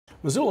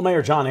Missoula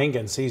Mayor John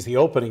Engen sees the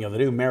opening of the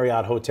new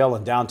Marriott Hotel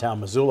in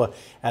downtown Missoula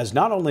as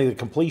not only the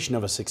completion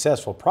of a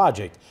successful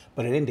project,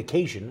 but an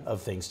indication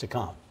of things to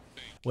come.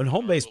 When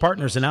home-based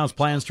partners announced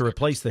plans to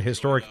replace the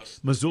historic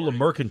Missoula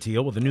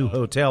Mercantile with a new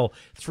hotel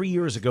 3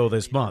 years ago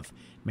this month,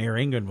 Mayor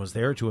Engen was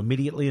there to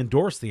immediately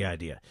endorse the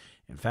idea.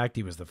 In fact,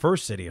 he was the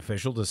first city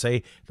official to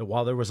say that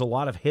while there was a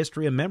lot of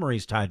history and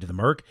memories tied to the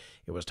Merc,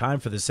 it was time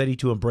for the city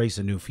to embrace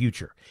a new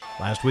future.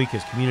 Last week,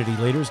 as community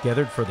leaders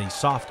gathered for the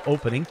soft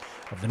opening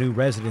of the new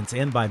Residence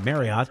Inn by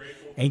Marriott,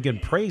 Engen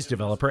praised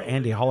developer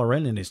Andy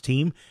Holloran and his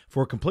team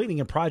for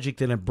completing a project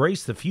that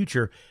embraced the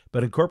future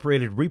but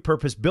incorporated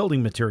repurposed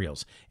building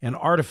materials and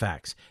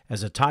artifacts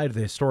as a tie to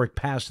the historic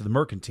past of the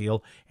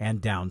Mercantile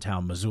and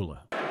downtown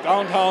Missoula.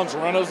 Downtown's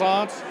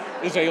renaissance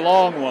is a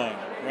long one,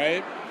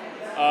 right?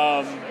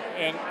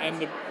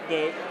 And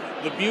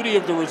the beauty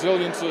of the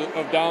resilience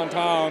of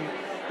downtown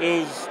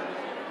is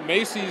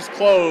Macy's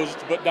closed,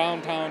 but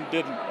downtown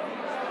didn't.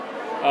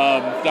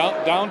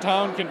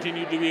 Downtown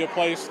continued to be a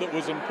place that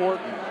was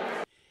important.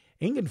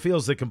 Engen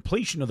feels the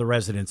completion of the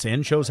Residence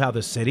Inn shows how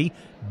the city,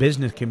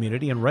 business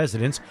community, and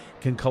residents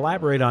can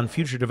collaborate on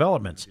future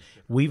developments,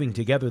 weaving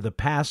together the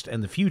past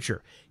and the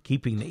future,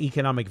 keeping the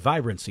economic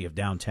vibrancy of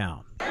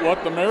downtown.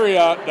 What the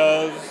Marriott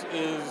does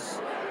is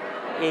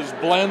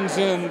blends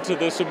into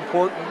this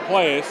important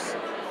place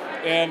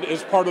and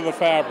is part of the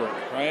fabric,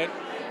 right?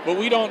 But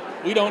we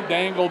don't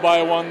dangle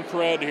by one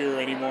thread here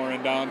anymore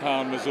in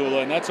downtown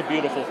Missoula, and that's a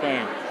beautiful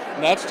thing.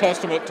 And that's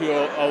testament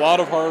to a lot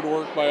of hard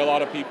work by a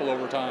lot of people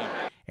over time.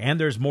 And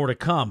there's more to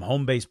come.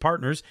 Home-based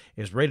Partners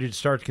is ready to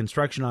start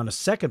construction on a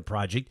second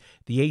project,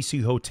 the AC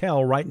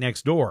Hotel, right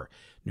next door.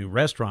 New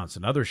restaurants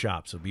and other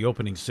shops will be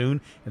opening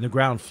soon in the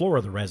ground floor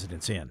of the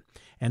Residence Inn.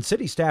 And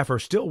city staff are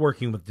still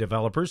working with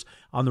developers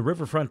on the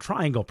Riverfront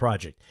Triangle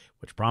project,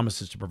 which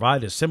promises to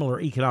provide a similar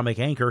economic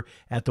anchor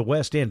at the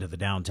west end of the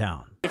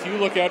downtown. If you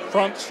look at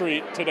Front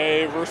Street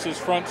today versus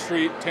Front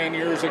Street 10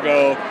 years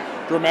ago,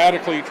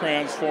 dramatically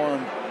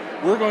transformed.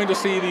 We're going to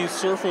see these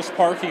surface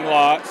parking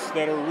lots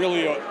that are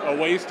really a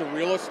waste of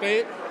real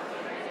estate.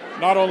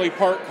 Not only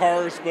park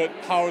cars, but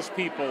house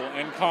people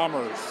and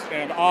commerce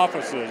and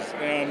offices,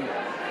 and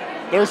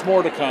there's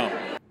more to come.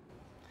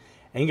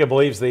 Engen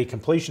believes the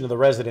completion of the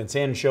Residence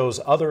Inn shows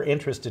other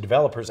interested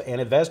developers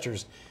and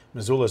investors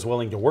Missoula is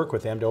willing to work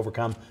with them to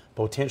overcome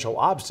potential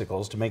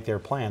obstacles to make their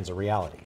plans a reality.